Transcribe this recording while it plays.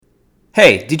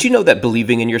Hey, did you know that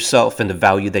believing in yourself and the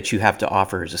value that you have to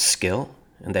offer is a skill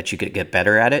and that you could get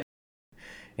better at it?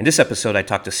 In this episode, I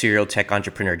talked to serial tech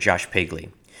entrepreneur Josh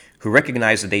Pagley, who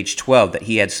recognized at age 12 that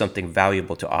he had something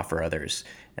valuable to offer others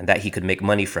and that he could make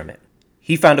money from it.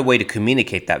 He found a way to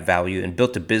communicate that value and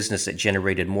built a business that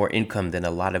generated more income than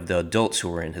a lot of the adults who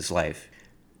were in his life.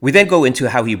 We then go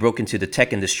into how he broke into the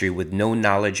tech industry with no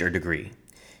knowledge or degree.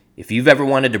 If you've ever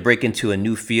wanted to break into a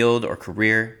new field or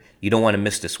career, you don't want to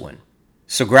miss this one.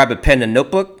 So grab a pen and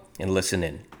notebook and listen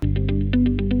in.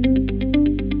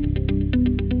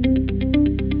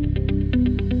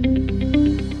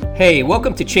 Hey,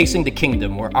 welcome to Chasing the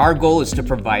Kingdom, where our goal is to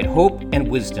provide hope and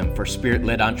wisdom for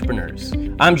spirit-led entrepreneurs.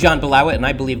 I'm John Bilawit, and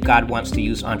I believe God wants to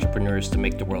use entrepreneurs to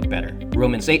make the world better.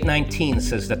 Romans 8:19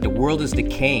 says that the world is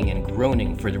decaying and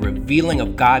groaning for the revealing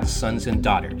of God's sons and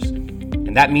daughters.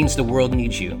 And that means the world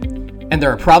needs you. And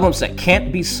there are problems that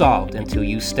can't be solved until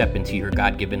you step into your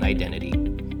God-given identity.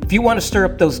 If you want to stir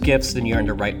up those gifts, then you're in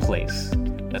the right place.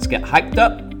 Let's get hyped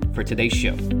up for today's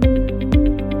show.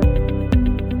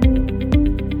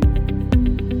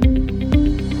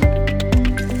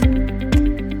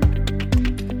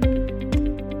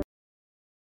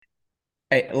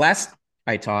 Last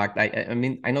I talked,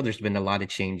 I know there's been a lot of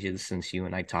changes since you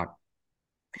and I talked.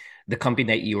 The company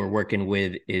that you were working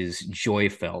with is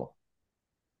Joyfill.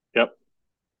 Yep.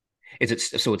 Is it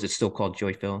still called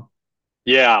Joyfill?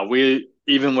 Yeah, we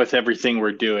even with everything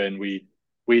we're doing,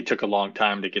 we took a long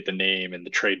time to get the name and the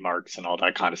trademarks and all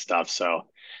that kind of stuff. So,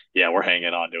 yeah, we're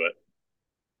hanging on to it.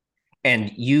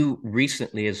 And you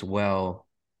recently as well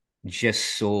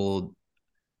just sold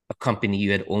a company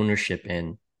you had ownership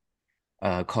in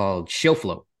called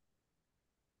Showflow.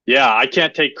 Yeah, I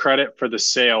can't take credit for the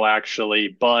sale actually,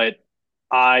 but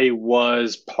I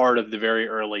was part of the very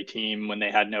early team when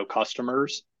they had no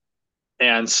customers.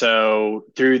 And so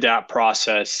through that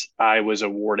process, I was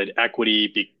awarded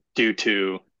equity due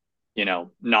to,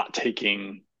 not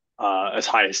taking as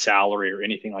high a salary or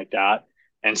anything like that.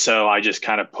 And so I just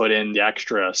kind of put in the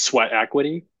extra sweat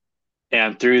equity.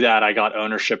 And through that, I got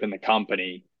ownership in the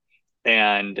company.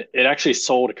 And it actually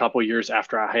sold a couple of years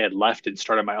after I had left and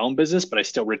started my own business, but I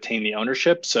still retained the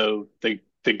ownership. So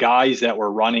the guys that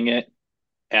were running it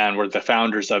and were the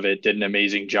founders of it did an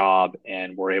amazing job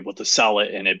and were able to sell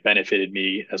it, and it benefited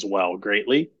me as well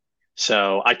greatly.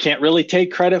 So I can't really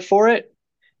take credit for it.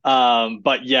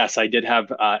 But yes, I did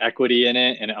have equity in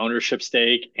it and an ownership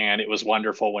stake, and it was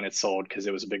wonderful when it sold because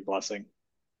it was a big blessing.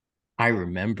 I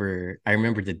remember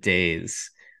the days.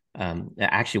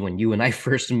 Actually, when you and I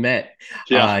first met,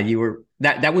 Yeah. you were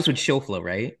that was with Showflow,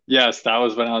 right? Yes, that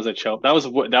was when I was at Show. That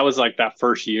was like that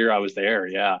first year I was there.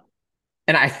 Yeah.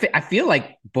 And I feel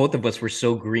like both of us were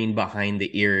so green behind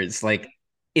the ears, like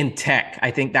in tech. I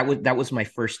think that was my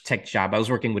first tech job. I was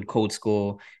working with Code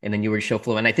School, and then you were at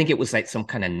Showflow, and I think it was like some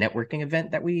kind of networking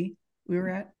event that we were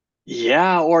at.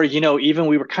 Yeah, or even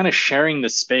we were kind of sharing the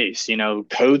space.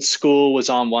 Code School was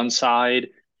on one side,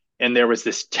 and there was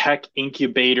this tech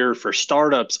incubator for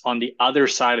startups on the other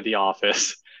side of the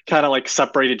office, kind of like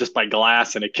separated just by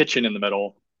glass and a kitchen in the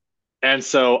middle. And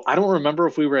so I don't remember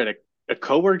if we were at a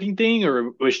co-working thing or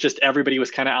it was just everybody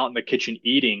was kind of out in the kitchen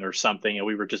eating or something, and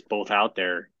we were just both out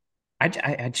there. I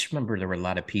just remember there were a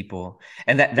lot of people,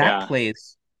 and that Yeah.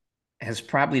 place has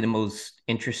probably the most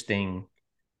interesting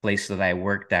place that I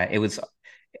worked at. It was,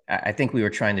 I think we were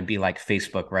trying to be like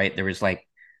Facebook, right? There was like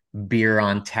beer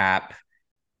on tap.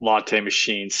 Latte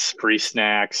machines, free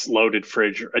snacks, loaded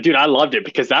fridge. Dude, I loved it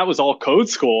because that was all Code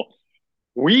School.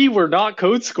 We were not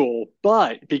Code School,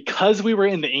 but because we were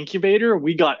in the incubator,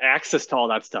 we got access to all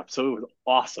that stuff. So it was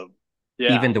awesome.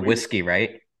 Yeah, Even the whiskey,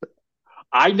 right?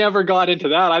 I never got into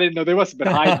that. I didn't know they must have been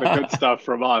hiding the good stuff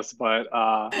from us, but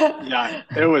yeah,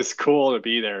 it was cool to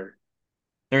be there.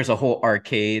 There's a whole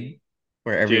arcade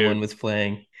where everyone Dude. was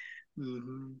playing.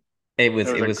 Hmm. It It was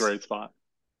was it a was great spot.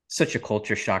 such a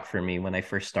culture shock for me when I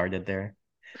first started there.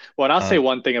 Well, and I'll say Um,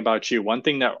 one thing about you. One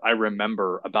thing that I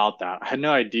remember about that, I had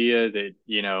no idea that,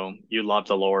 you loved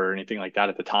the Lord or anything like that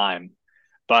at the time.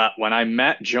 But when I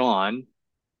met John,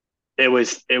 it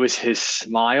was his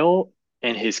smile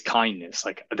and his kindness.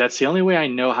 Like that's the only way I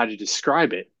know how to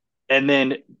describe it. And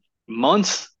then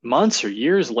months or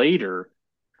years later,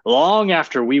 long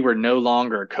after we were no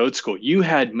longer at Code School, you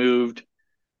had moved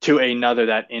to another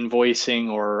that invoicing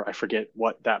or I forget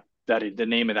what that the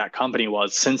name of that company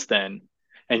was since then.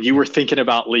 And you were thinking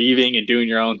about leaving and doing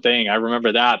your own thing. I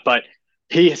remember that. But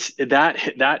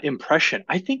that impression,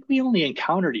 I think we only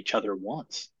encountered each other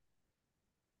once.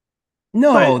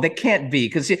 no, But that can't be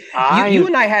because you I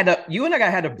and I had a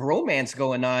bromance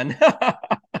going on.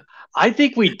 I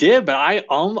think we did, but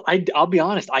I'll be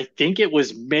honest. I think it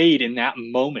was made in that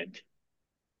moment.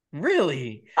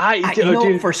 Really?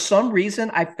 Dude, For some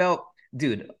reason, I felt,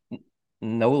 dude,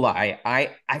 no lie,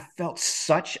 I felt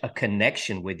such a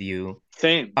connection with you.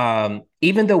 same.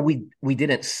 Even though we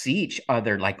didn't see each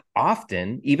other like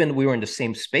often, even we were in the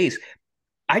same space,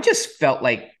 I just felt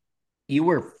like you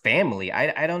were family.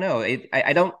 I don't know.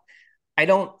 I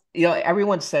don't,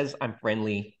 everyone says I'm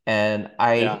friendly and Yeah.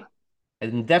 I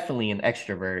am definitely an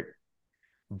extrovert,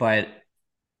 but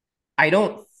I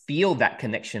don't feel that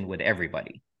connection with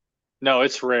everybody. No,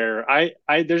 it's rare.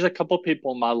 There's a couple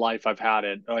people in my life I've had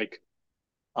it like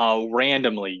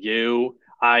randomly.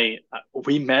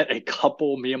 We met a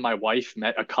couple. Me and my wife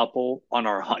met a couple on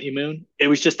our honeymoon. It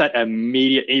was just that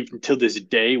immediate. Even till this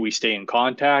day, we stay in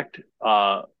contact.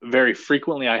 Very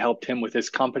frequently, I helped him with his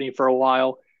company for a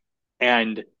while,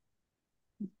 and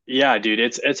yeah, dude,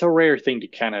 it's a rare thing to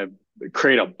kind of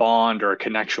create a bond or a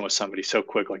connection with somebody so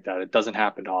quick like that. It doesn't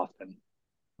happen often,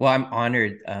 Well, I'm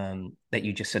honored that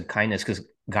you just said kindness because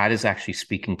God is actually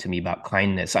speaking to me about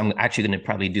kindness. I'm actually going to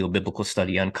probably do a biblical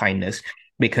study on kindness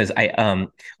because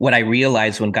what I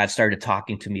realized when God started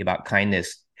talking to me about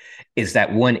kindness is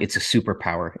that one, it's a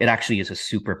superpower. It actually is a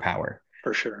superpower.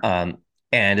 for sure. Um,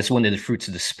 and it's one of the fruits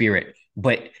of the spirit,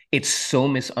 but it's so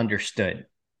misunderstood.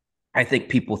 I think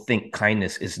people think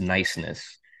kindness is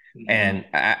niceness, Hmm. and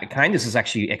kindness is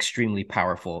actually extremely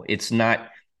powerful. It's not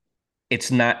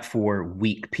for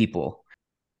weak people.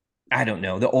 I don't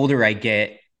know. The older I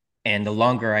get and the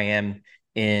longer I am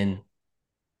in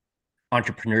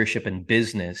entrepreneurship and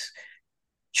business,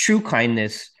 true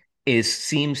kindness is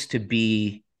seems to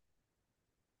be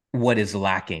what is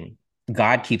lacking.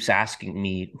 God keeps asking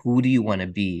me, who do you want to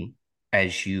be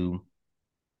as you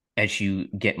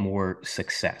get more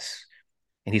success?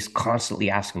 And he's constantly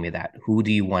asking me that. Who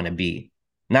do you want to be?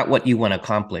 Not what you want to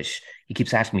accomplish. He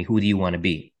keeps asking me, who do you want to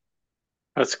be?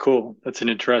 That's cool. That's an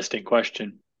interesting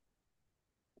question.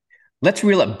 Let's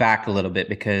reel it back a little bit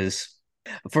because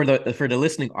for the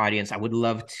listening audience, I would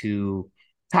love to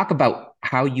talk about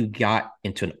how you got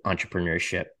into an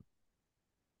entrepreneurship.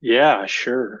 Yeah,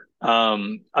 sure.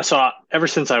 I saw ever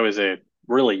since I was a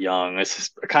really young, this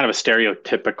is kind of a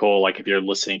stereotypical, like if you're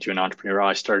listening to an entrepreneur, "Oh,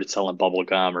 I started selling bubble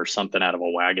gum or something out of a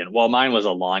wagon." Well, mine was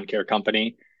a lawn care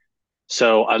company.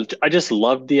 So I just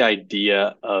loved the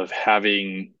idea of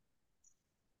having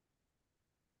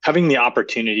the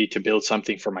opportunity to build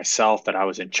something for myself that I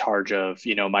was in charge of.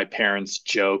 My parents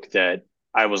joke that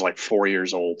I was like 4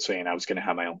 years old saying I was going to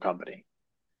have my own company.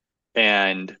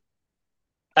 And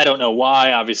I don't know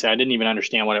why. Obviously, I didn't even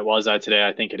understand what it was today.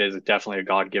 I think it is definitely a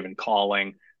God-given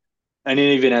calling. And then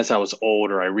even as I was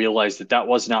older, I realized that that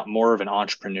was not more of an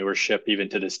entrepreneurship. Even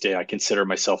to this day, I consider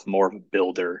myself more of a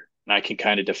builder, and I can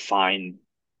kind of define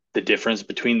the difference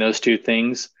between those two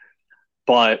things.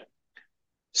 But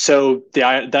so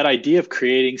that idea of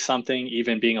creating something,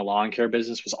 even being a lawn care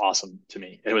business, was awesome to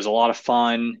me. It was a lot of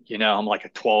fun. I'm like a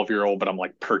 12-year-old, but I'm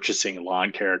like purchasing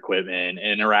lawn care equipment,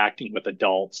 interacting with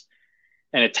adults,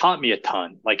 and it taught me a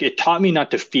ton. Like it taught me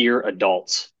not to fear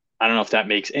adults. I don't know if that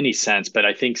makes any sense, but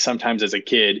I think sometimes as a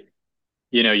kid,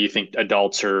 you think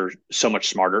adults are so much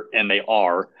smarter, and they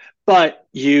are, but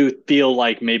you feel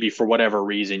like maybe for whatever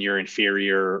reason you're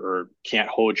inferior or can't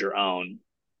hold your own.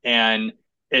 And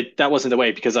that wasn't the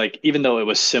way, because like even though it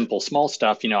was simple, small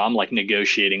stuff, I'm like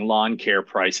negotiating lawn care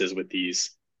prices with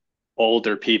these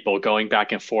older people, going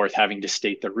back and forth, having to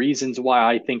state the reasons why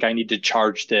I think I need to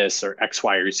charge this or X,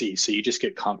 Y, or Z. So you just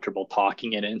get comfortable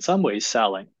talking and in some ways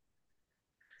selling.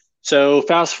 So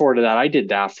fast forward to that, I did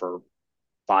that for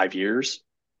 5 years.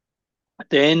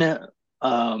 Then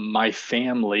my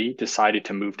family decided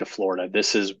to move to Florida.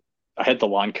 I had the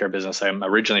lawn care business. I'm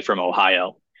originally from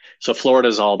Ohio. So Florida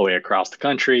is all the way across the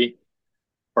country,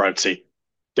 or I'd say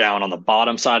down on the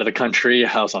bottom side of the country,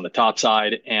 house on the top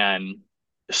side. And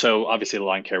so obviously the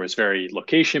lawn care was very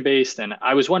location based. And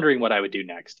I was wondering what I would do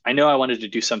next. I know I wanted to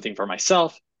do something for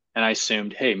myself. And I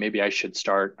assumed, hey, maybe I should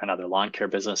start another lawn care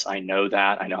business. I know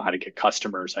that. I know how to get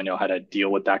customers. I know how to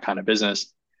deal with that kind of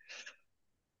business.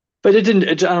 But I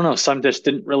don't know, some just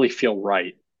didn't really feel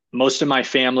right. Most of my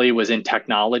family was in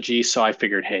technology, so I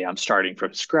figured, hey, I'm starting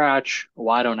from scratch.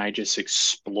 Why don't I just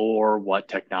explore what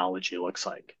technology looks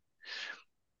like?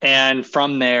 And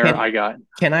from there, Can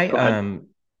can I go ahead. Of um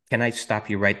can I stop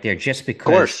you right there just because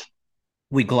course.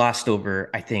 we glossed over,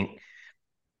 I think,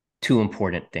 two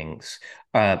important things.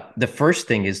 The first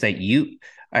thing is that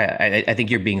I think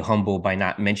you're being humble by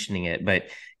not mentioning it, but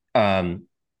um,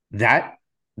 that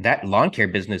that lawn care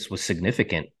business was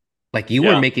significant. Like you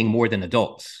were Yeah. making more than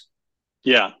adults.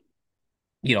 Yeah.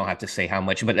 You don't have to say how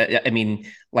much, but I mean,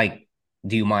 like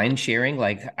Do you mind sharing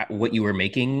like what you were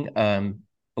making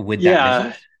with that Yeah,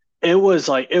 business? it was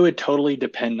like it would totally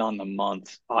depend on the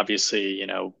month. Obviously,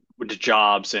 with the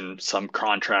jobs and some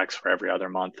contracts for every other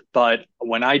month. But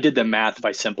when I did the math, if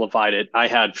I simplified it, I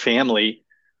had family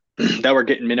that were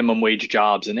getting minimum wage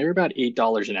jobs and they were about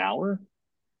 $8 an hour.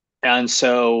 And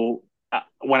so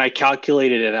when I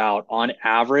calculated it out on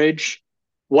average,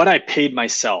 what I paid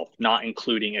myself, not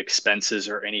including expenses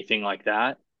or anything like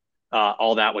that,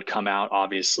 all that would come out,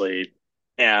 obviously.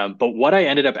 But what I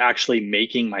ended up actually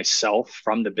making myself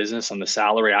from the business on the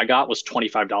salary I got was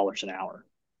 $25 an hour.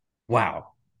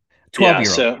 Wow. 12 Yeah.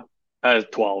 year old. So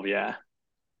 12, yeah.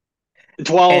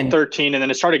 12, And 13, and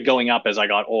then it started going up as I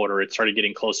got older. It started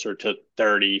getting closer to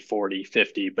 30, 40,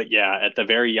 50. But yeah, at the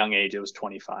very young age, it was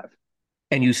 25.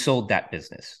 you sold that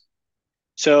business.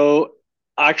 So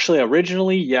actually,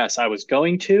 originally, yes, I was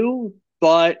going to,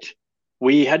 but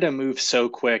we had to move so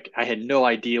quick. I had no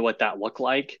idea what that looked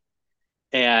like.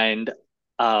 And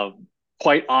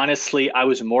quite honestly, I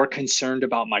was more concerned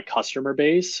about my customer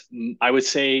base. I would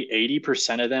say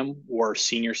 80% of them were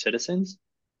senior citizens.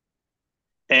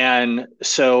 And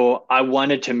so I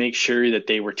wanted to make sure that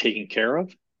they were taken care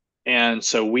of. And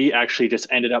so we actually just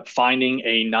ended up finding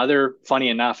another, funny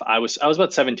enough, I was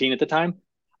about 17 at the time.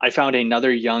 I found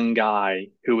another young guy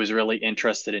who was really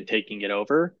interested in taking it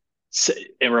over. So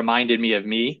it reminded me of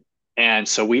me. And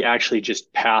so we actually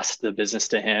just passed the business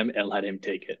to him and let him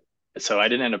take it. So I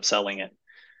didn't end up selling it.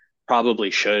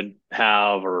 Probably should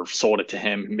have or sold it to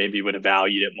him, maybe would have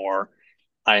valued it more.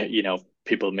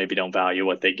 People maybe don't value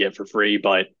what they get for free,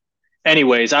 but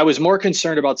anyways, I was more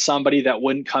concerned about somebody that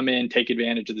wouldn't come in, take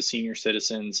advantage of the senior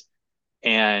citizens,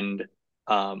 and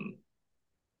um,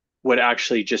 would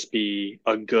actually just be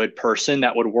a good person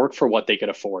that would work for what they could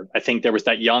afford. I think there was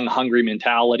that young, hungry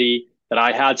mentality that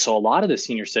I had. So a lot of the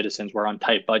senior citizens were on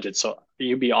tight budgets. So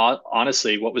you'd be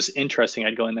honestly, what was interesting,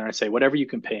 I'd go in there and say, whatever you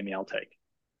can pay me, I'll take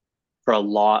for a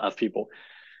lot of people.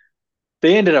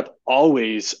 They ended up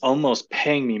always almost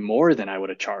paying me more than I would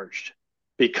have charged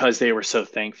because they were so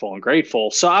thankful and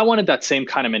grateful. So I wanted that same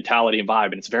kind of mentality and vibe.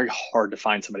 And it's very hard to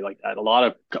find somebody like that. A lot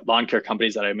of lawn care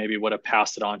companies that I maybe would have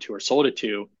passed it on to or sold it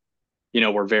to,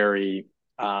 were very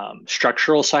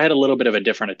structural. So I had a little bit of a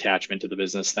different attachment to the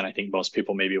business than I think most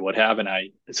people maybe would have.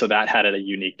 So that had a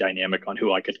unique dynamic on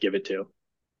who I could give it to.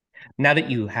 Now that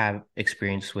you have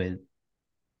experience with,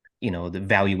 the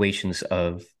valuations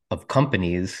of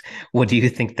companies, what do you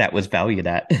think that was valued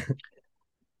at?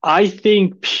 I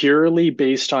think purely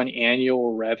based on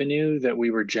annual revenue that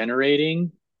we were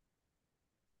generating,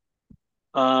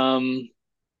 um,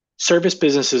 service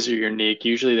businesses are unique.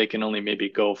 Usually they can only maybe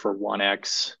go for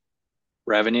 1x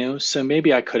revenue. So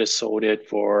maybe I could have sold it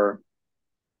for,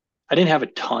 I didn't have a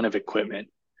ton of equipment.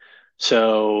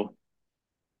 So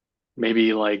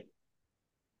maybe like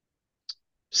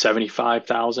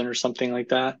 75,000 or something like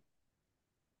that.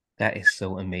 That is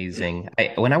so amazing.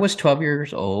 When I was 12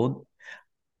 years old,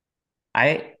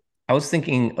 I I was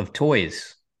thinking of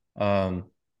toys,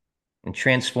 and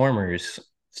Transformers,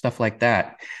 stuff like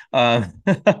that.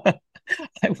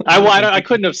 I wasn't I thinking.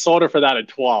 couldn't have sold it for that at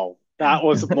 12. That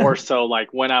was more so like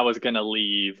when I was going to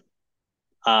leave.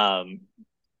 Um,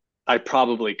 I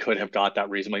probably could have got that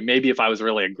reasonably. Maybe if I was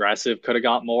really aggressive, could have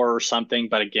got more or something.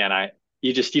 But again,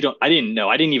 you don't, I didn't know.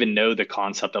 I didn't even know the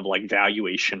concept of like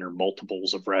valuation or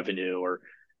multiples of revenue or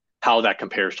how that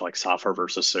compares to like software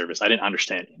versus service. I didn't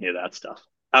understand any of that stuff.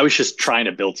 I was just trying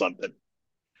to build something.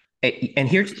 And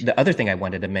here's the other thing I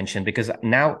wanted to mention, because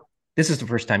now this is the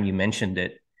first time you mentioned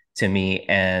it to me,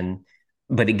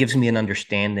 but it gives me an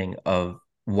understanding of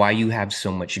why you have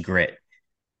so much grit.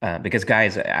 Because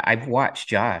guys, I've watched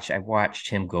Josh. I've watched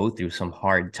him go through some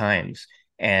hard times,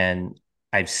 and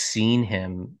I've seen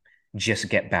him just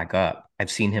get back up.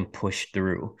 I've seen him push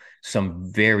through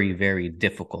some very, very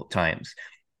difficult times.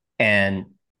 And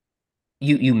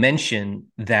you mentioned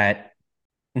that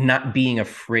not being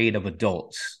afraid of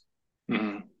adults.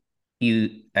 Mhm.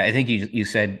 I think you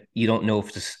said you don't know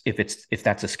if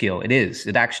that's a skill. It is.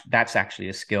 That's actually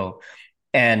a skill.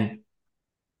 And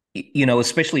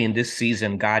especially in this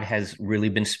season, God has really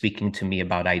been speaking to me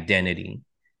about identity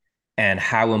and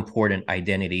how important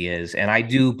identity is. And I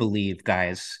do believe,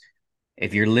 guys,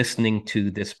 if you're listening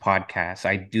to this podcast,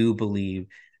 I do believe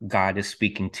God is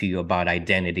speaking to you about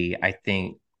identity. I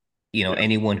think, Yeah.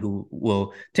 anyone who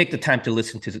will take the time to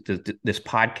listen to this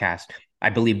podcast, I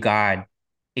believe God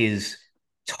is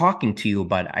talking to you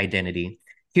about identity.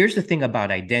 Here's the thing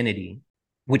about identity,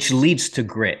 which leads to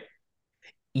grit.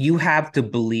 You have to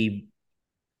believe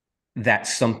that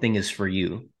something is for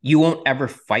you. You won't ever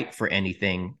fight for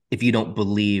anything if you don't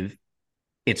believe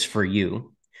it's for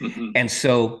you. Hmm. And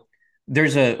so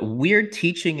there's a weird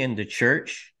teaching in the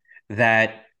church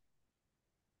that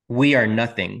we are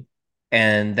nothing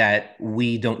and that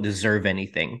we don't deserve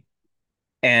anything.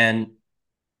 And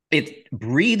it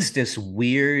breeds this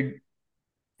weird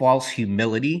false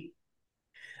humility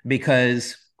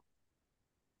because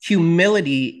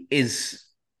humility is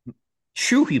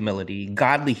true humility,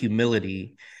 godly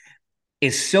humility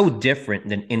is so different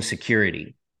than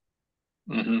insecurity.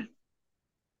 Hmm.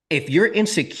 If you're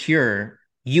insecure,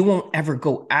 you won't ever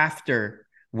go after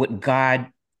what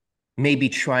God may be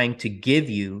trying to give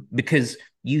you because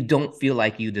you don't feel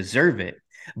like you deserve it.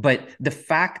 But the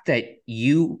fact that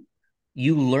you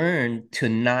learn to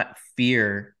not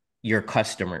fear your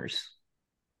customers,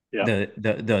 Yeah.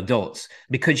 the adults,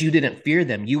 because you didn't fear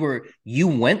them. You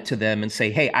went to them and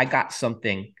say, "Hey, I got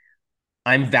something.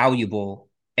 I'm valuable,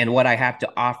 and what I have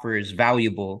to offer is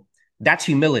valuable." That's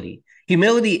humility.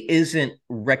 Humility isn't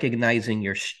recognizing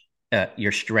your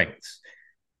strengths.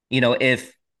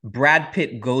 If Brad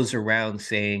Pitt goes around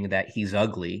saying that he's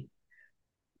ugly,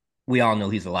 we all know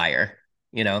he's a liar.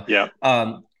 You know, Yeah.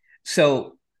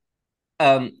 so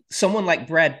someone like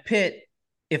Brad Pitt,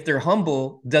 if they're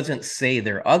humble, doesn't say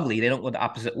they're ugly. They don't go the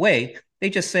opposite way. They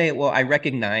just say, "Well, I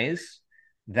recognize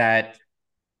that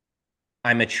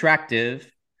I'm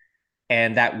attractive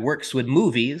and that works with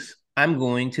movies. I'm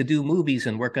going to do movies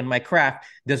and work on my craft.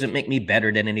 Doesn't make me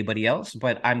better than anybody else,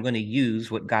 but I'm going to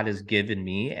use what God has given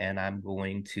me and I'm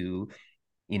going to,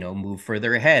 move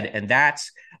further ahead." And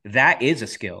that is a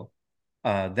skill.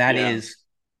 That Yeah. is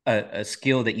a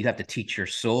skill that you have to teach your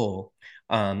soul.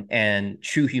 And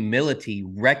true humility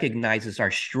recognizes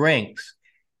our strengths,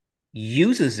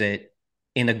 uses it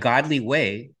in a godly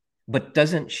way, but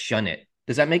doesn't shun it.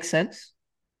 Does that make sense?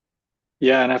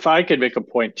 Yeah. And if I could make a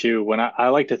point too, when I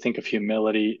like to think of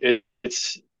humility,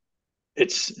 it's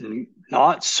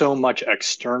not so much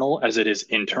external as it is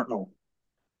internal.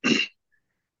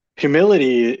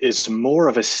 Humility is more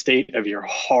of a state of your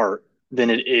heart than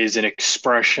it is an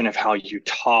expression of how you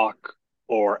talk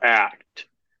or act.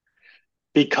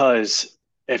 Because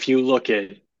if you look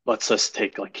at, let's just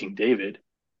take like King David,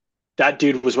 that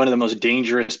dude was one of the most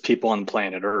dangerous people on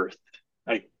planet Earth.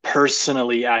 Like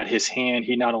personally, at his hand,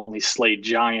 he not only slayed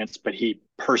giants, but he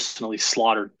personally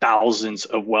slaughtered thousands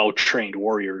of well trained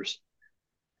warriors.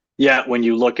 Yet, when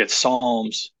you look at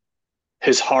Psalms,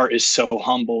 his heart is so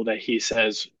humble that he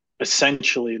says,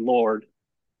 essentially, Lord,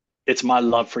 it's my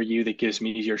love for you that gives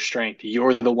me your strength.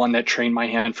 You're the one that trained my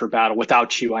hand for battle.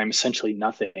 Without you, I'm essentially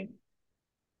nothing.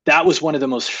 That was one of the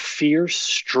most fierce,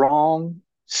 strong,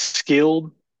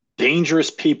 skilled,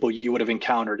 dangerous people you would have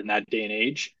encountered in that day and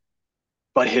age.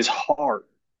 But his heart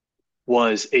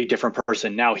was a different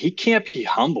person. Now, he can't be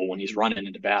humble when he's running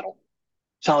into battle.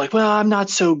 It's not like, well, I'm not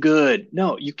so good.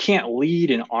 No, you can't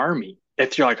lead an army.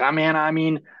 If you're like, oh man, I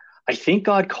mean, I think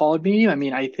God called me. I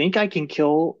mean, I think I can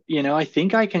kill, I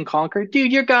think I can conquer.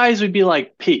 Dude, your guys would be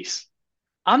like, peace.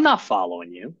 I'm not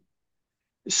following you.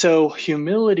 So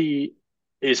humility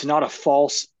is not a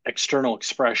false external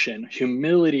expression.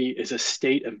 Humility is a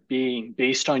state of being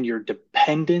based on your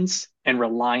dependence and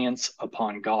reliance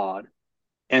upon God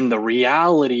and the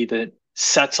reality that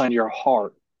sets on your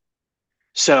heart.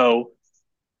 So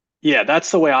yeah, that's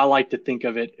the way I like to think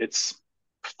of it. It's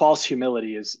false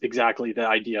humility is exactly the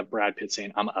idea of Brad Pitt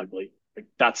saying, I'm ugly. Like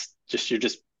that's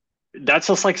just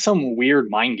like some weird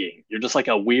mind game. You're just like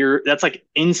that's like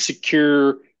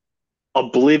insecure,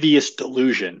 oblivious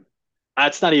delusion.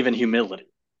 That's not even humility.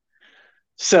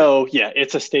 So yeah,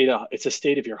 it's a state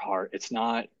of your heart. It's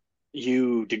not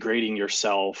you degrading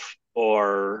yourself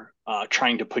or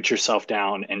trying to put yourself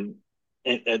down and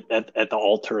at the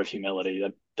altar of humility.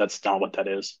 That's not what that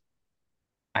is.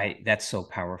 I That's so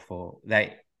powerful.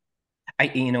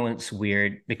 It's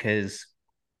weird because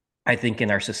I think in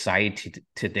our society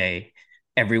today,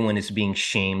 everyone is being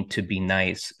shamed to be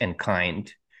nice and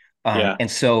kind. Yeah. And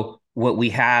so what we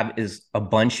have is a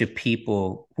bunch of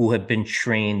people who have been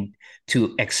trained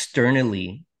to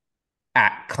externally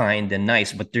act kind and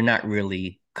nice, but they're not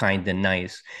really kind and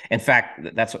nice. In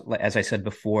fact, that's what, as I said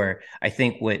before, I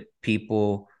think what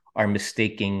people are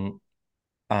mistaking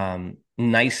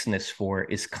niceness for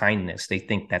is kindness. They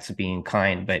think that's being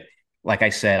kind, but like I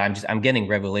said, I'm getting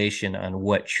revelation on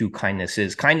what true kindness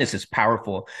is. Kindness is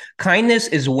powerful. Kindness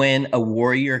is when a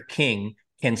warrior king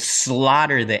can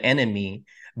slaughter the enemy,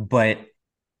 but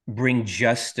bring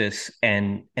justice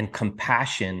and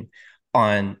compassion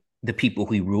on the people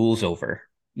he rules over.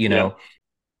 You Yeah.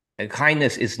 know,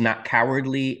 kindness is not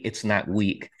cowardly, it's not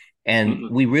weak. And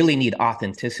Hmm. we really need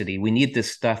authenticity. We need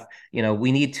this stuff,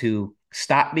 we need to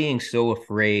stop being so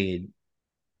afraid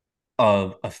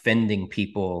of offending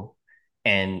people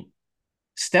and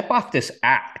step off this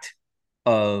act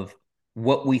of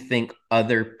what we think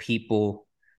other people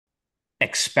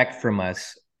expect from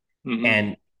us Hmm.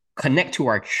 and connect to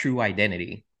our true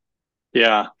identity.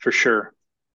 Yeah, for sure.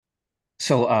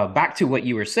 So back to what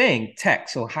you were saying, tech.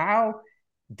 So how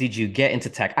did you get into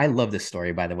tech? I love this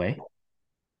story, by the way.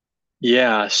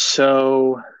 Yeah,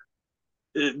 so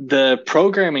the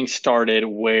programming started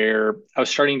where I was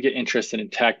starting to get interested in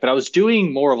tech, but I was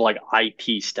doing more of like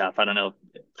IT stuff. I don't know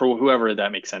for whoever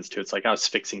that makes sense to. It's like I was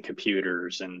fixing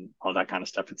computers and all that kind of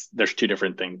stuff. There's two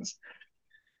different things.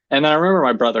 And then I remember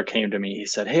my brother came to me. He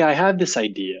said, "Hey, I have this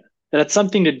idea that it's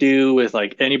something to do with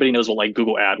like anybody knows what like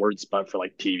Google AdWords, but for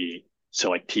like TV. So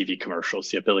like TV commercials,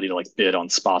 the ability to like bid on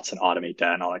spots and automate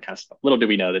that and all that kind of stuff. Little did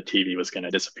we know that TV was going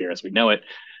to disappear as we know it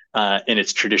in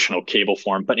its traditional cable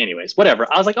form. But anyways, whatever.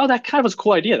 I was like, oh, that kind of was a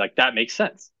cool idea. Like that makes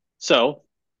sense. So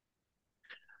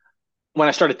when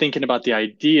I started thinking about the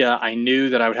idea, I knew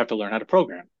that I would have to learn how to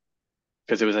program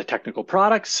because it was a technical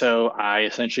product. So I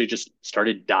essentially just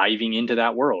started diving into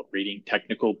that world, reading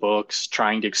technical books,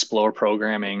 trying to explore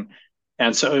programming.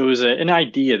 And so it was an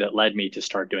idea that led me to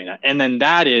start doing that. And then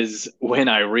that is when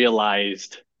I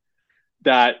realized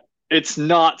that it's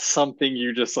not something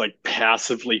you just like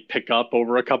passively pick up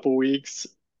over a couple weeks,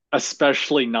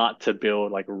 especially not to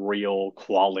build like real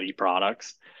quality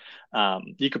products.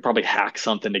 You could probably hack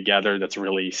something together that's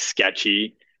really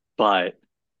sketchy, but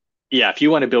yeah, if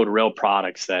you want to build real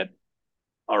products that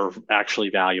are actually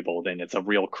valuable, then it's a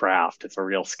real craft. It's a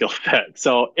real skill set.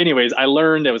 So, anyways, I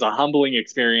learned it was a humbling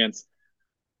experience.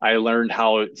 I learned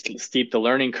how steep the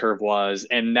learning curve was.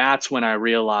 And that's when I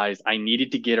realized I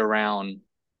needed to get around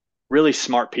really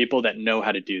smart people that know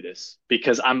how to do this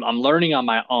because I'm learning on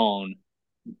my own,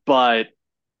 but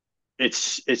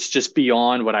it's just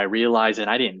beyond what I realized. And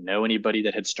I didn't know anybody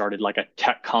that had started like a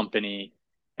tech company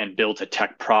and built a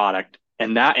tech product.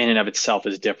 And that in and of itself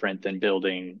is different than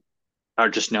building or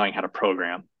just knowing how to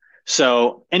program.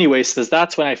 So, anyways,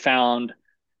 that's when I found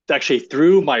actually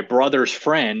through my brother's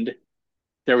friend,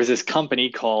 there was this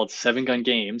company called Seven Gun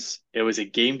Games. It was a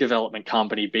game development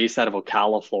company based out of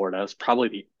Ocala, Florida. It was probably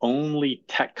the only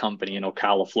tech company in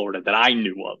Ocala, Florida that I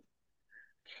knew of.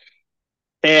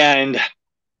 And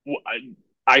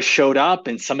I showed up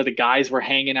and some of the guys were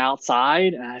hanging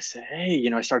outside and I said, "Hey,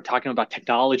 I started talking about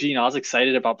technology and I was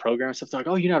excited about programming stuff." They're like,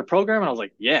 "Oh, you know how to program?" And I was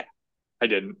like, "Yeah, I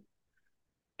didn't."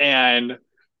 And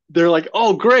they're like,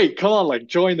 "Oh, great. Come on, like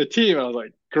join the team." And I was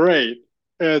like, "Great."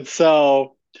 And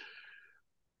so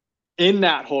in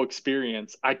that whole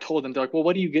experience, I told them, they're like, "Well,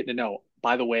 what are you getting to know?"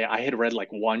 By the way, I had read like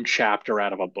one chapter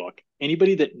out of a book.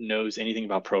 Anybody that knows anything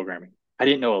about programming, I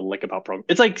didn't know a lick about programming.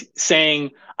 It's like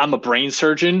saying I'm a brain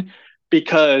surgeon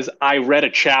because I read a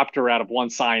chapter out of one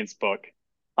science book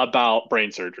about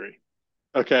brain surgery.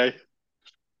 Okay.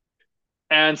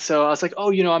 And so I was like,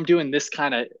 "Oh, I'm doing this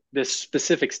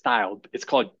specific style. It's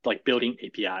called like building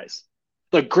APIs."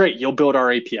 Like, great, you'll build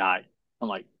our API. I'm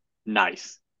like,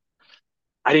 nice.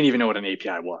 I didn't even know what an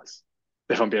API was,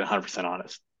 if I'm being 100%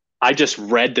 honest. I just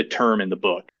read the term in the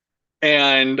book.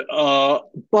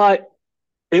 But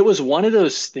it was one of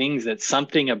those things that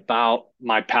something about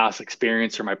my past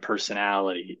experience or my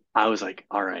personality, I was like,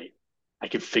 all right, I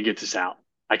can figure this out.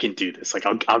 I can do this. Like,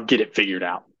 I'll get it figured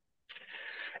out.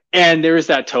 And there is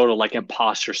that total like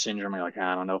imposter syndrome. You're like,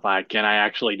 I don't know if I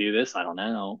actually do this? I don't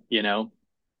know.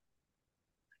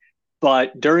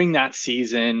 But during that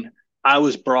season, I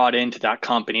was brought into that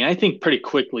company. And I think pretty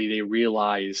quickly they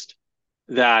realized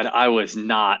that I was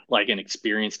not like an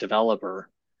experienced developer.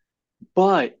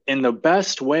 But in the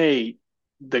best way,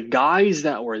 the guys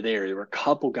that were there were a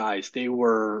couple guys, it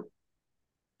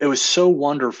was so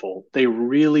wonderful. They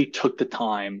really took the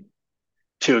time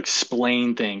to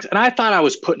explain things. And I thought I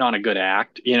was putting on a good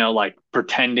act, like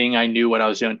pretending I knew what I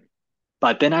was doing.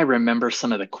 But then I remember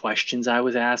some of the questions I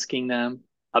was asking them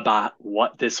about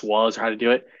what this was or how to do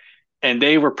it. And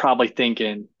they were probably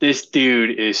thinking, this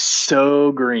dude is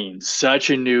so green,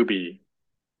 such a newbie.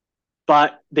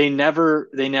 But they never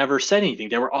said anything.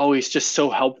 They were always just so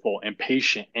helpful and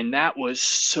patient. And that was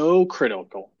so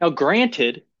critical. Now,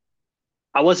 granted,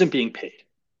 I wasn't being paid.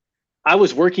 I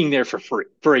was working there for free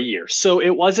for a year. So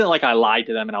it wasn't like I lied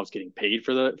to them and I was getting paid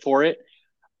for it.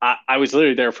 I was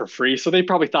literally there for free. So they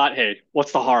probably thought, hey,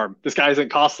 what's the harm? This guy isn't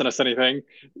costing us anything.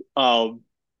 Um,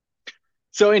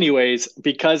 so, anyways,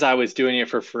 because I was doing it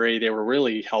for free, they were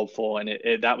really helpful, and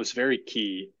that was very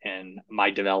key in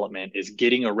my development is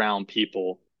getting around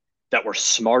people that were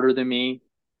smarter than me,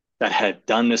 that had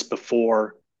done this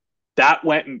before. That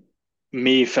went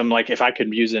me from like if I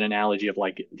could use an analogy of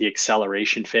like the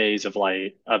acceleration phase of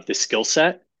the skill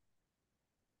set,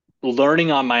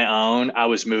 learning on my own, I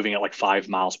was moving at like 5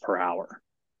 miles per hour.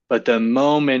 But the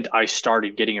moment I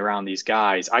started getting around these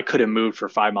guys, I could have moved for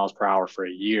 5 miles per hour for a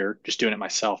year just doing it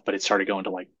myself, but it started going to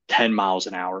like 10 miles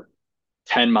an hour,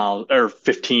 10 miles or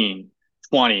 15,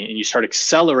 20, and you start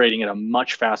accelerating at a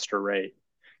much faster rate,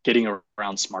 getting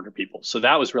around smarter people. So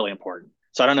that was really important.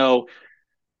 So I don't know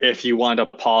if you want to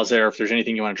pause there, if there's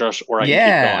anything you want to address, or I can keep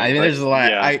Yeah, I going. mean, But there's a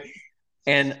lot. yeah,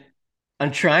 And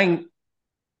I'm trying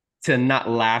to not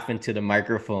laugh into the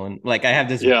microphone. Like I have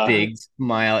this yeah, big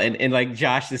smile, and like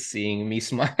Josh is seeing me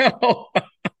smile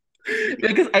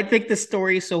because I think the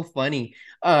story is so funny.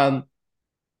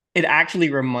 It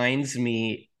actually reminds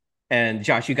me, and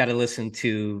Josh, you got to listen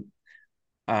to.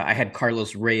 I had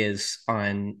Carlos Reyes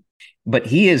on, but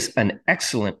he is an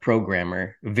excellent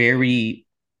programmer. Very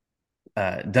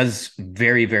does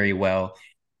very well,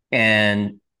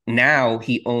 and now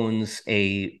he owns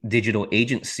a digital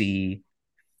agency.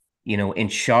 In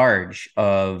charge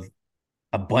of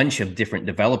a bunch of different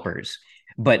developers.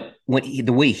 But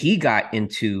the way he got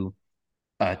into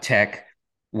tech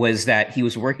was that he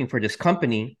was working for this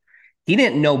company. He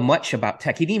didn't know much about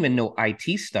tech. He didn't even know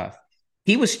IT stuff.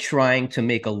 He was trying to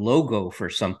make a logo for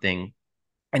something,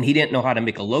 and he didn't know how to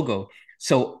make a logo.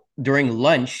 So during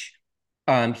lunch,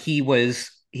 he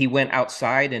went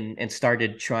outside and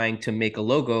started trying to make a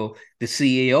logo. The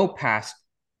CEO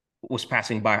was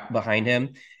passing by behind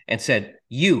him and said,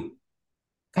 "You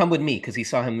come with me," because he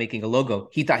saw him making a logo.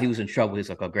 He thought he was in trouble. He's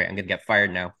like, "Oh, great, I'm gonna get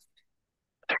fired now."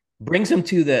 Brings him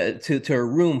to a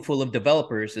room full of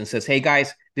developers and says, "Hey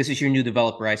guys, this is your new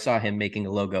developer. I saw him making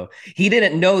a logo." He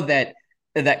didn't know that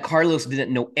Carlos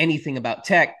didn't know anything about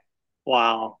tech.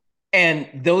 wow, And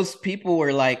those people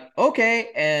were like,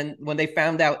 okay. And when they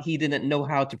found out he didn't know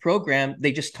how to program,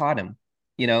 they just taught him,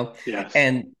 you know. yes,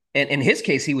 And in his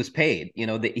case, he was paid,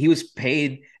 that he was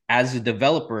paid as a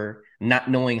developer, not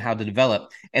knowing how to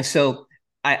develop. And so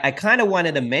I kind of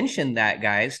wanted to mention that,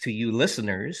 guys, to you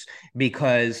listeners,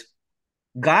 because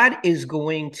God is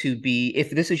going to be, if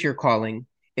this is your calling,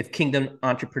 if kingdom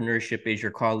entrepreneurship is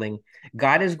your calling,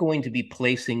 God is going to be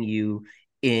placing you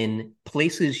in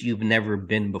places you've never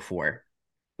been before.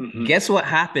 hmm, Guess what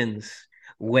happens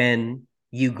when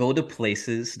you go to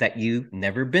places that you've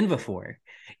never been before?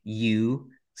 You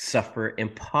suffer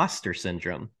imposter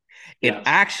syndrome. It yes,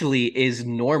 actually is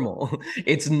normal.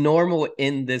 It's normal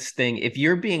in this thing. If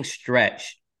you're being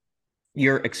stretched,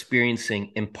 you're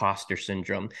experiencing imposter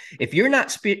syndrome. If you're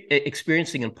not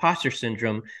experiencing imposter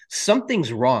syndrome,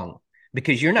 something's wrong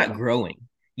because you're not yeah, growing.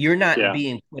 You're not yeah,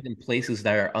 being put in places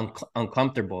that are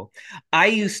uncomfortable. I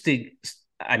used to,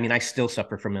 I mean, I still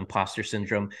suffer from imposter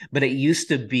syndrome, but it used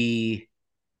to be,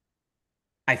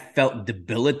 I felt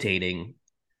debilitating,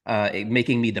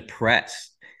 making me depressed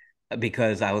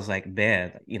because I was like,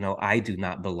 man, I do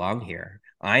not belong here.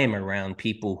 I am around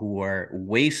people who are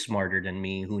way smarter than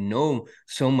me, who know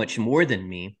so much more than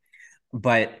me.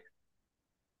 But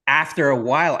after a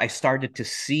while, I started to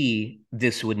see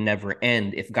this would never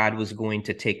end if God was going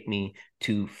to take me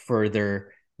to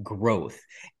further growth.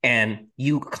 And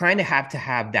you kind of have to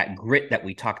have that grit that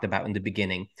we talked about in the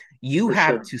beginning. You for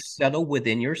have sure. to settle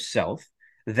within yourself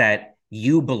that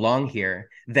you belong here,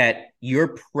 that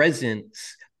your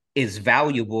presence is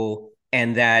valuable,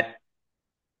 and that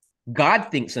God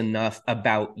thinks enough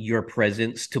about your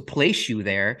presence to place you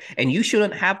there. And you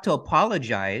shouldn't have to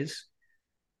apologize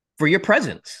for your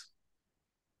presence.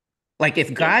 Like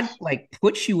if God Yes, like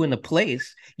puts you in a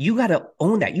place, you got to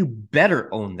own that. You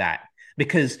better own that,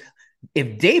 because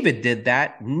if David did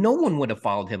that, no one would have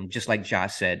followed him. Just like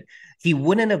Josh said, he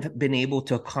wouldn't have been able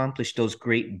to accomplish those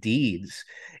great deeds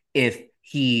if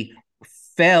he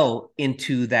fell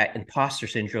into that imposter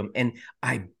syndrome. And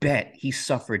I bet he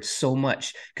suffered so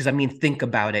much because, I mean, think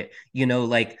about it.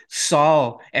 Like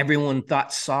Saul, everyone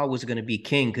thought Saul was going to be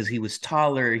king because he was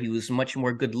taller, he was much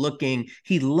more good looking,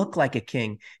 he looked like a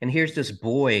king. And here's this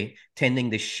boy tending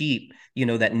the sheep,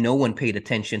 that no one paid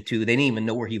attention to. They didn't even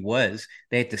know where he was.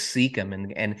 They had to seek him,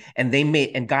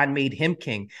 and God made him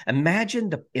king. Imagine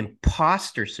the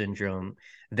imposter syndrome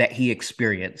that he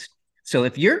experienced. So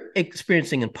if you're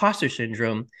experiencing imposter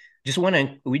syndrome, we just want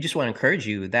to encourage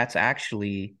you. That's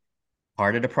actually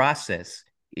part of the process.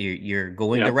 You're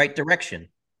going the yeah. right direction.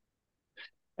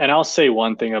 And I'll say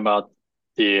one thing about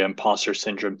the imposter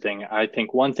syndrome thing. I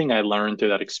think one thing I learned through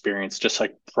that experience, just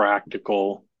like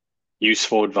practical,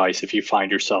 useful advice if you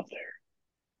find yourself there.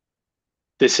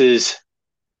 This is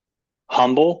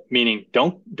humble, meaning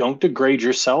don't degrade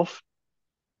yourself,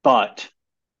 but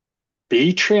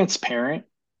be transparent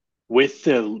with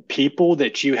the people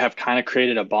that you have kind of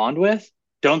created a bond with.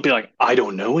 Don't be like, I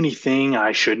don't know anything,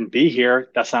 I shouldn't be here.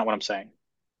 That's not what I'm saying.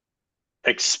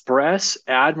 Express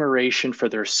admiration for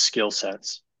their skill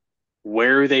sets.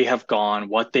 where they have gone,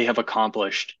 what they have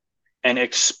accomplished, and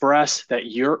express that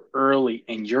you're early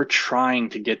and you're trying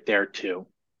to get there too.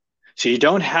 So you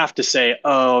don't have to say,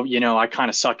 oh, I kind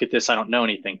of suck at this. I don't know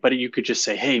anything. But you could just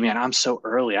say, hey, man, I'm so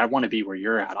early. I want to be where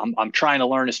you're at. I'm trying to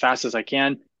learn as fast as I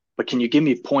can. But can you give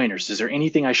me pointers? Is there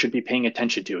anything I should be paying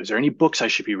attention to? Is there any books I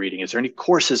should be reading? Is there any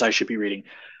courses I should be reading?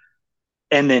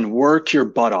 And then work your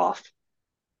butt off.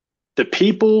 The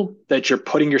people that you're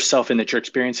putting yourself in, that you're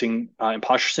experiencing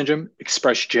imposter syndrome,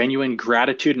 express genuine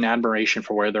gratitude and admiration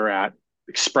for where they're at.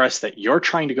 Express that you're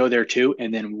trying to go there too,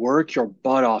 and then work your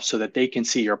butt off so that they can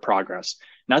see your progress.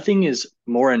 Nothing is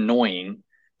more annoying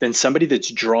than somebody that's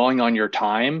drawing on your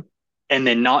time and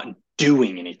then not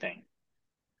doing anything.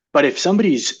 But if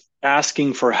somebody's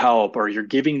asking for help or you're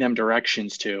giving them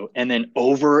directions to, and then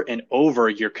over and over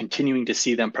you're continuing to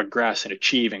see them progress and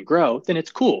achieve and grow, then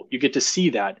it's cool. You get to see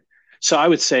that. So I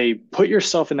would say put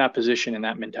yourself in that position, in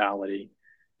that mentality,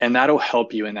 and that'll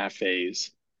help you in that phase.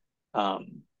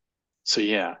 Um, so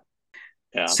yeah,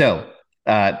 yeah, So,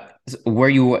 uh, where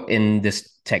you in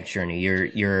this tech journey? Yeah,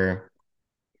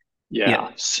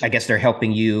 yeah. I guess they're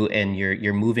helping you, and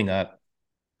you're moving up.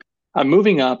 I'm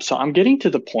moving up. So I'm getting to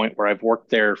the point where I've worked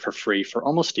there for free for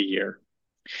almost a year.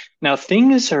 Now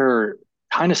things are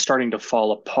kind of starting to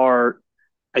fall apart.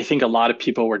 I think a lot of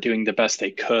people were doing the best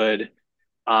they could.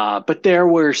 But there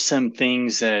were some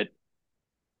things that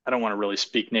I don't want to really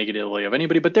speak negatively of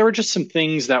anybody, but there were just some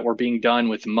things that were being done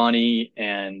with money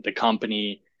and the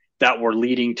company that were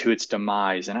leading to its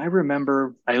demise. And I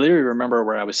literally remember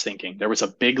where I was thinking. There was a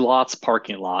Big Lots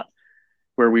parking lot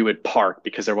where we would park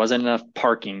because there wasn't enough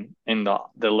parking in the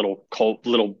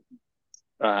little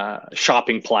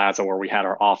shopping plaza where we had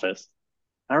our office.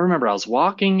 I remember I was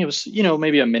walking. It was,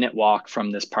 maybe a minute walk from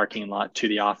this parking lot to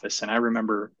the office. And I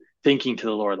remember thinking to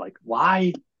the Lord, like,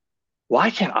 why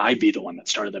can't I be the one that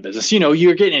started the business?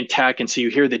 You're getting in tech, and so you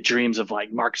hear the dreams of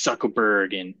like Mark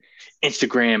Zuckerberg and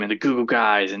Instagram and the Google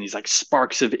guys and these like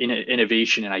sparks of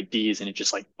innovation and ideas, and it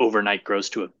just like overnight grows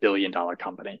to $1 billion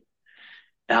company.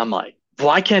 And I'm like,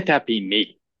 why can't that be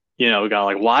me? Got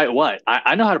like, why, what?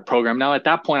 I know how to program now. At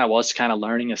that point, I was kind of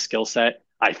learning a skill set.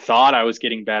 I thought I was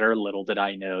getting better. Little did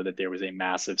I know that there was a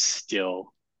massive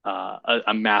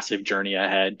a massive journey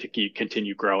ahead to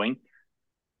continue growing.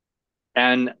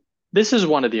 And this is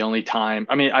one of the only time,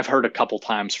 I mean, I've heard a couple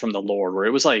times from the Lord where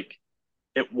it was like,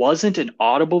 it wasn't an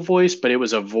audible voice, but it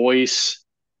was a voice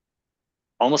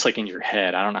almost like in your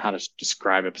head. I don't know how to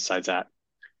describe it besides that.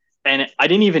 And I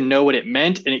didn't even know what it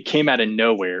meant. And it came out of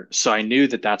nowhere. So I knew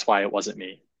that that's why it wasn't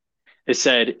me. It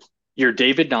said, "You're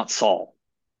David, not Saul."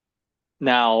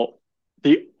 Now,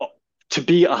 the to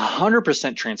be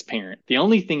 100% transparent, the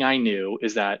only thing I knew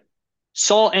is that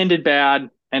Saul ended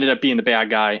up being the bad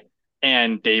guy,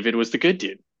 and David was the good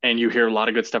dude. And you hear a lot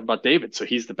of good stuff about David, so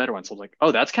he's the better one. So I was like,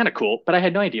 oh, that's kind of cool. But I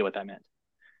had no idea what that meant.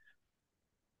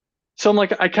 So I'm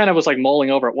like, I kind of was like mulling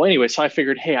over it. Well, anyway, so I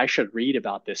figured, hey, I should read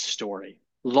about this story.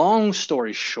 Long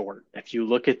story short, if you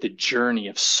look at the journey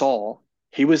of Saul,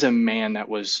 he was a man that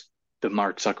was the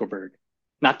Mark Zuckerberg.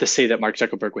 Not to say that Mark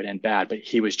Zuckerberg would end bad, but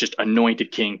he was just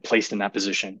anointed king, placed in that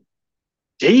position.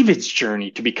 David's journey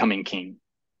to becoming king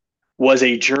was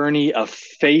a journey of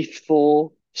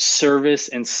faithful service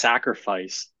and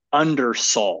sacrifice under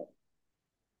Saul.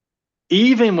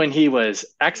 Even when he was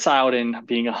exiled and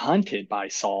being hunted by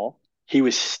Saul, he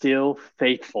was still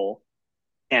faithful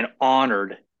and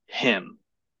honored him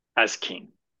as king.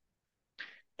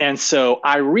 And so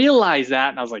I realized that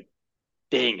and I was like,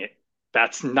 dang it,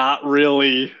 that's not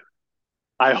really,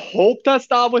 I hope that's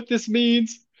not what this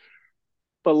means.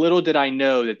 But little did I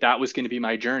know that that was going to be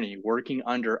my journey, working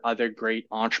under other great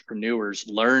entrepreneurs,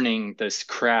 learning this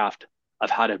craft of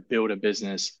how to build a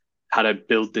business, how to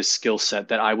build this skill set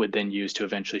that I would then use to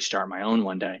eventually start my own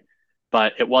one day.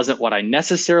 But it wasn't what I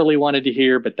necessarily wanted to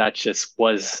hear, but that just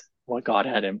was what God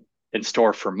had in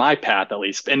store for my path, at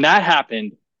least. And that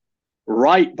happened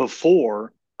right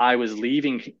before I was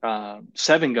leaving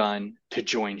Seven Gun to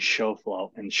join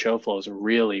Showflow, and Showflow is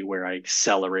really where I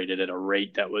accelerated at a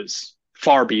rate that was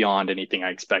far beyond anything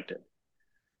I expected.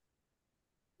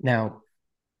 Now,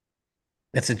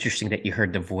 that's interesting that you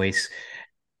heard the voice.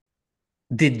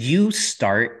 Did you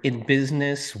start in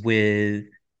business with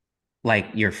like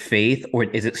your faith, or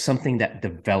is it something that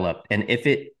developed? And if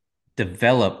it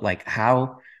developed, like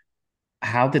how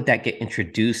did that get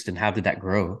introduced and how did that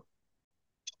grow?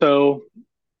 So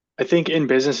I think in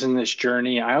business in this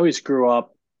journey, I always grew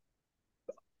up.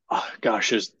 Oh,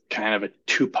 gosh, there's kind of a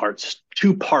two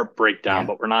part breakdown, Yeah.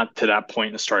 but we're not to that point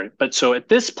in the story. But so at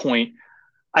this point,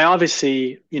 I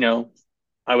obviously,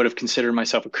 I would have considered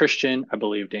myself a Christian. I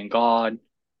believed in God.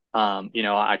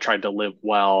 I tried to live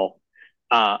well.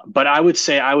 But I would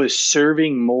say I was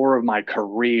serving more of my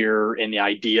career in the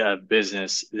idea of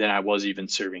business than I was even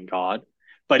serving God.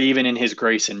 But even in his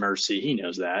grace and mercy, he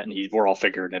knows that, and we're all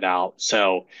figuring it out.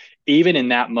 So even in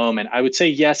that moment, I would say,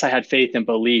 yes, I had faith and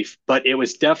belief, but it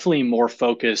was definitely more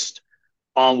focused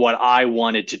on what I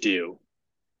wanted to do.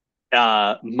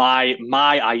 My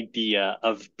idea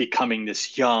of becoming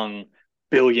this young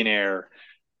billionaire,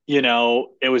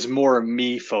 it was more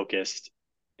me focused.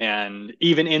 And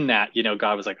even in that,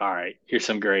 God was like, all right, here's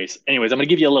some grace. Anyways, I'm going to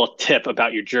give you a little tip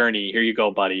about your journey. Here you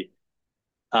go, buddy.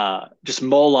 Just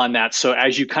mull on that. So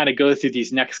as you kind of go through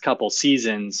these next couple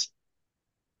seasons,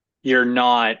 you're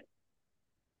not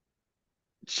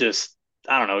just,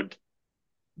 I don't know,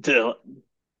 the,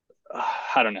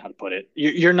 I don't know how to put it.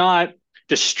 You're not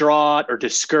distraught or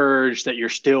discouraged that you're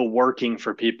still working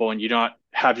for people and you don't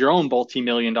have your own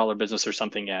multi-million-dollar business or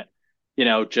something yet.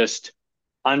 Just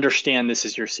understand this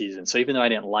is your season. So even though I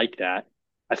didn't like that,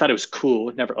 I thought it was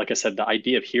cool. Never, like I said, the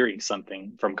idea of hearing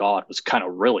something from God was kind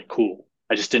of really cool.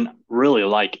 I just didn't really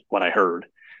like what I heard.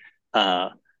 Uh,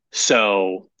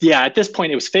 so yeah, at this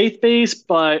point it was faith based,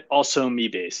 but also me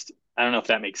based. I don't know if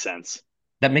that makes sense.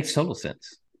 That makes total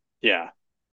sense. Yeah.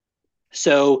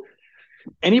 So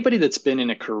anybody that's been in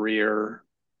a career,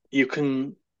 you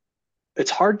can, it's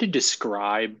hard to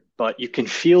describe, but you can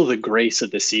feel the grace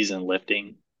of the season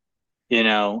lifting.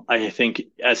 I think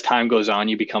as time goes on,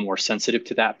 you become more sensitive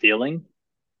to that feeling.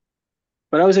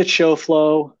 But I was at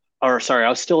Showflow, or sorry, I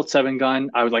was still at Seven Gun.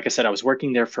 Like I said, I was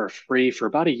working there for free for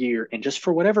about a year. And just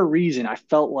for whatever reason, I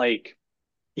felt like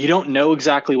you don't know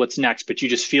exactly what's next, but you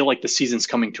just feel like the season's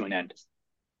coming to an end.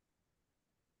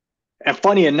 And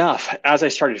funny enough, as I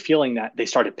started feeling that, they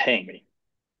started paying me.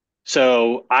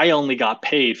 So I only got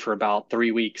paid for about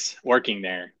 3 weeks working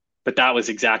there, but that was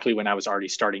exactly when I was already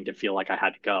starting to feel like I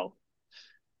had to go.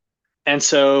 And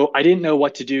so I didn't know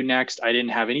what to do next. I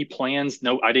didn't have any plans.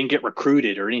 No, I didn't get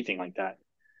recruited or anything like that.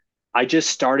 I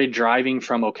just started driving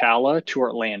from Ocala to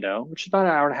Orlando, which is about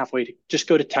an hour and a half away to just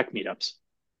go to tech meetups.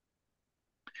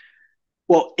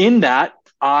 Well, in that,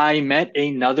 I met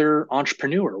another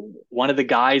entrepreneur, one of the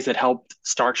guys that helped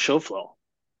start Showflow.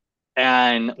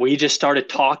 And we just started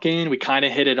talking. We kind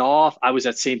of hit it off. I was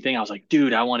that same thing. I was like,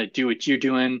 dude, I want to do what you're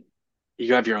doing.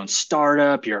 You have your own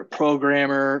startup. You're a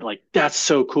programmer. Like, that's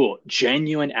so cool.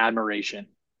 Genuine admiration.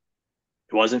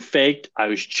 It wasn't faked. I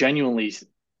was genuinely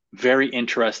very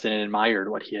interested and admired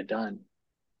what he had done.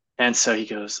 And so he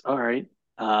goes, all right,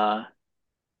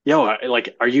 yo,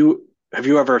 like, have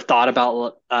you ever thought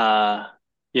about,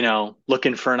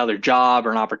 looking for another job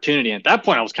or an opportunity? And at that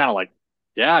point, I was kind of like,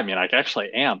 yeah, I mean, I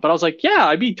actually am. But I was like, yeah,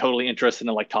 I'd be totally interested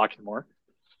in like talking more.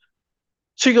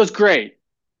 So he goes, great.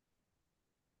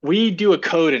 We do a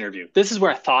code interview. This is where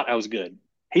I thought I was good.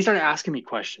 He started asking me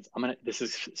questions. This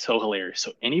is so hilarious.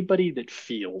 So anybody that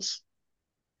feels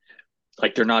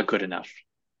like they're not good enough,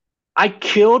 I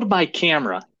killed my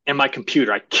camera and my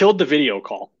computer. I killed the video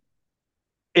call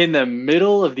in the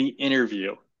middle of the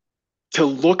interview to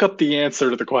look up the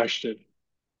answer to the question.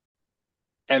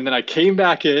 And then I came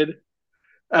back in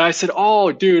and I said,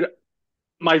 oh, dude,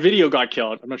 my video got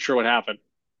killed. I'm not sure what happened.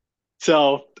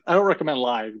 So I don't recommend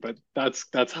lying, but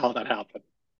that's how that happened.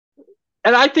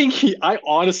 And I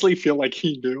honestly feel like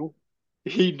he knew.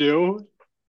 He knew.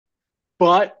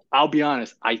 But I'll be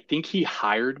honest, I think he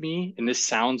hired me, and this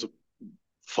sounds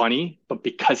funny, but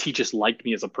because he just liked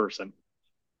me as a person.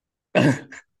 I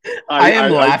I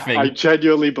am I laughing.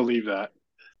 genuinely believe that.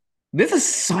 This is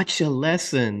such a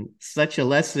lesson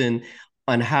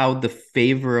on how the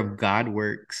favor of God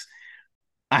works.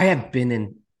 I have been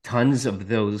in tons of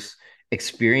those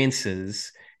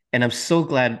experiences, and I'm so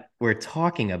glad we're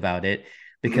talking about it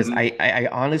because Mhm. I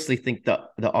honestly think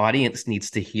the audience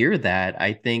needs to hear that.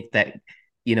 I think that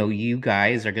you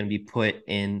guys are going to be put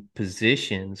in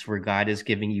positions where God is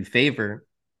giving you favor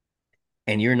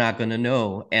and you're not going to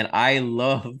know. And I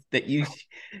love that you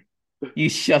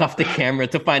shut off the camera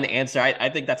to find the answer. I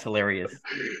think that's hilarious.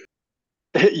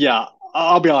 Yeah,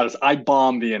 I'll be honest. I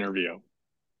bombed the interview.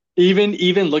 Even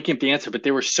looking at the answer, but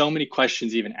there were so many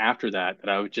questions even after that that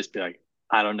I would just be like,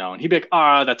 I don't know. And he'd be like,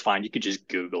 oh, that's fine. You could just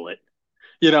Google it.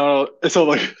 So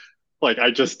like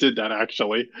I just did that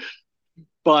actually.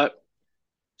 But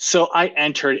so I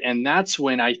entered, and that's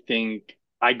when I think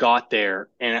I got there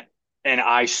and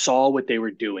I saw what they were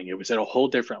doing. It was at a whole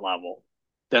different level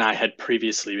than I had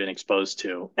previously been exposed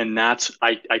to. And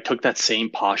I took that same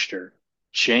posture,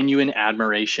 genuine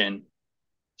admiration,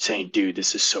 saying, dude,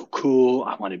 this is so cool.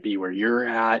 I want to be where you're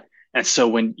at. And so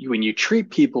when you treat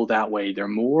people that way, they're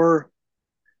more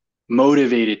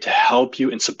motivated to help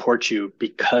you and support you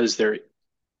because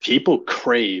people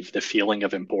crave the feeling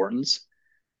of importance.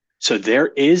 So there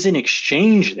is an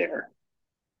exchange there,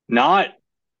 not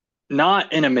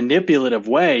not in a manipulative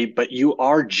way, but you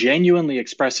are genuinely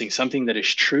expressing something that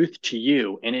is truth to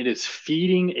you, and it is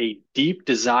feeding a deep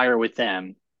desire with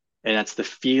them. And that's the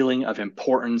feeling of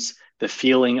importance, the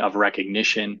feeling of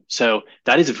recognition. So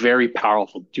that is very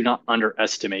powerful. Do not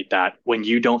underestimate that. When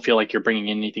you don't feel like you're bringing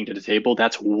anything to the table,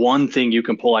 that's one thing you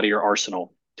can pull out of your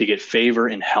arsenal to get favor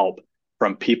and help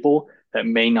from people that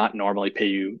may not normally pay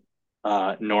you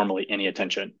normally any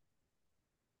attention.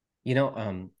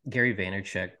 Gary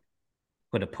Vaynerchuk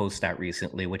put a post out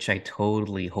recently, which I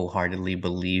totally wholeheartedly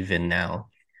believe in now.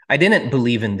 I didn't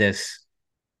believe in this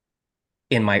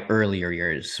in my earlier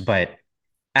years, but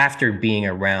after being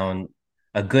around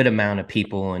a good amount of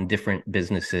people in different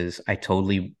businesses, I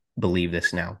totally believe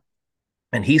this now.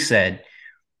 And he said,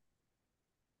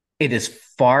 it is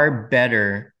far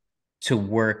better to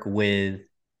work with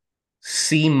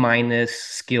C minus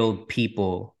skilled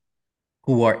people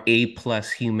who are A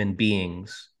plus human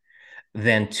beings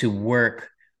than to work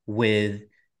with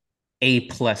A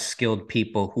plus skilled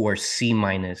people who are C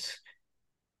minus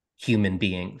human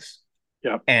beings.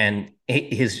 Yeah. And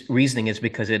his reasoning is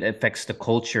because it affects the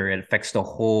culture, it affects the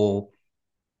whole,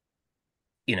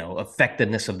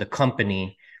 effectiveness of the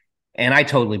company. And I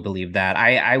totally believe that.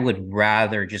 I would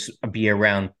rather just be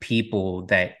around people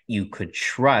that you could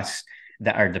trust,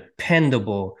 that are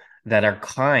dependable, that are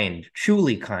kind,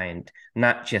 truly kind,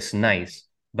 not just nice,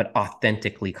 but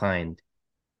authentically kind.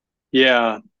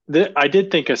 Yeah, I did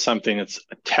think of something that's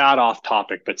a tad off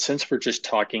topic, but since we're just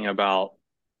talking about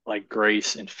like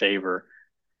grace and favor,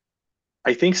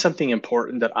 I think something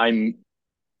important that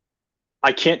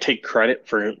I can't take credit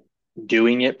for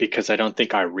doing it because I don't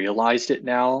think I realized it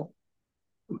now,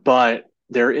 but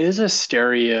there is a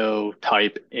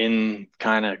stereotype in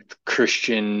kind of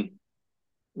Christian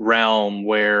realm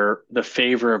where the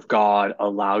favor of God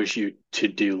allows you to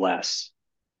do less.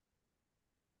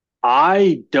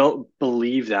 I don't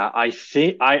believe that.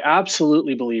 I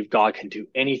absolutely believe God can do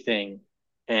anything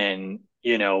and,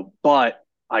 but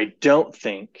I don't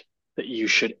think that you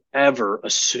should ever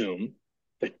assume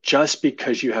that just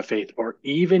because you have faith, or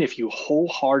even if you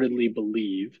wholeheartedly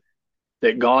believe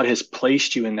that God has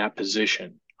placed you in that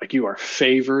position, like you are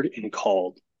favored and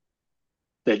called,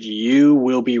 that you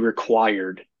will be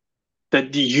required,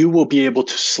 that you will be able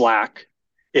to slack.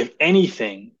 If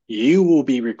anything, you will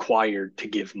be required to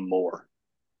give more.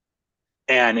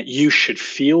 And you should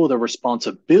feel the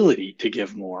responsibility to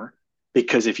give more,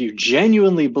 because if you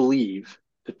genuinely believe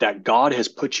that God has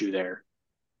put you there,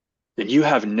 then you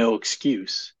have no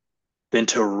excuse than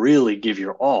to really give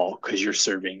your all because you're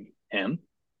serving Him,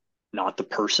 not the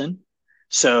person.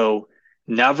 So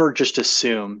never just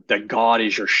assume that God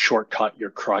is your shortcut, your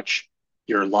crutch,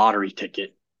 your lottery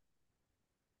ticket.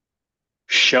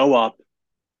 Show up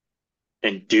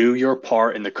and do your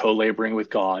part in the co-laboring with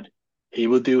God. He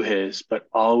will do his, but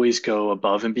always go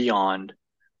above and beyond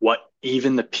what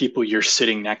even the people you're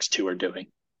sitting next to are doing,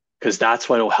 because that's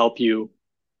what will help you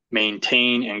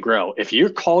maintain and grow. If you're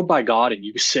called by God and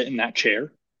you sit in that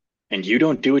chair and you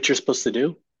don't do what you're supposed to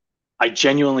do, I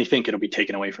genuinely think it'll be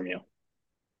taken away from you,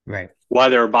 Right.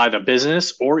 whether by the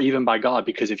business or even by God,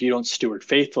 because if you don't steward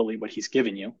faithfully what he's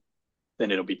given you, then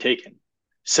it'll be taken.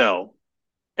 So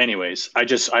anyways,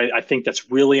 I think that's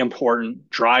really important.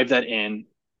 Drive that in.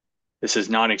 This is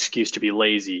not an excuse to be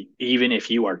lazy, even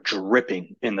if you are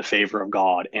dripping in the favor of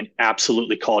God and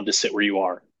absolutely called to sit where you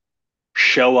are.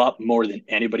 Show up more than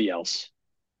anybody else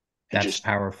and That's just,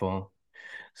 powerful.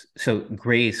 So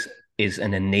grace is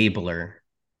an enabler.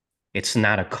 It's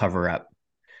not a cover up.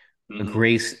 mhm,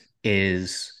 Grace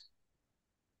is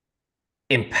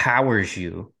empowers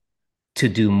you to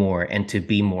do more and to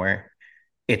be more.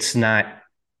 It's not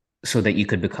so that you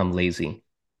could become lazy.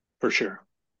 for sure.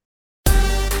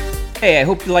 Hey, I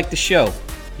hope you liked the show.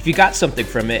 If you got something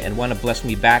from it and want to bless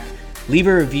me back, leave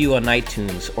a review on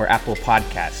iTunes or Apple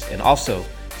Podcasts, and also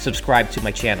subscribe to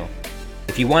my channel.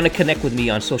 If you want to connect with me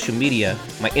on social media,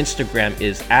 my Instagram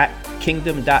is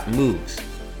 @kingdom.moves.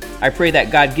 I pray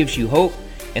that God gives you hope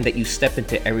and that you step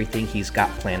into everything He's got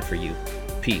planned for you.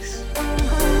 Peace.